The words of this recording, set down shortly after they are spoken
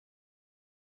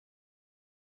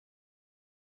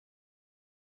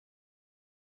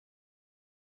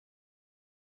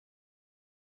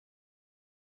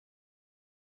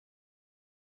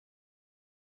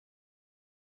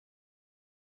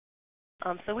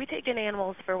So we take in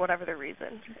animals for whatever the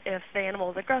reason. If the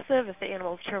animal is aggressive, if the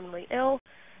animal is terminally ill,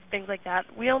 things like that.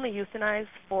 We only euthanize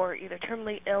for either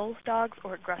terminally ill dogs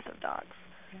or aggressive dogs.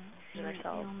 Yeah. You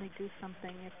only do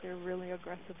something if they're really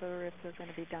aggressive or if they're going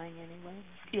to be dying anyway.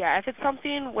 Yeah, if it's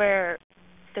something where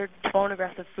they're bone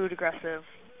aggressive, food aggressive,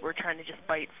 we're trying to just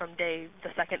bite from the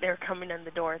second they're coming in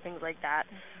the door, things like that.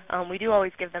 We do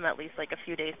always give them at least like a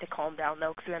few days to calm down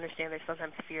though, because we understand there's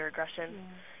sometimes fear aggression.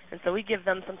 Yeah. And so we give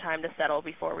them some time to settle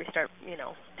before we start,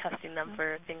 testing them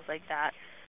for things like that.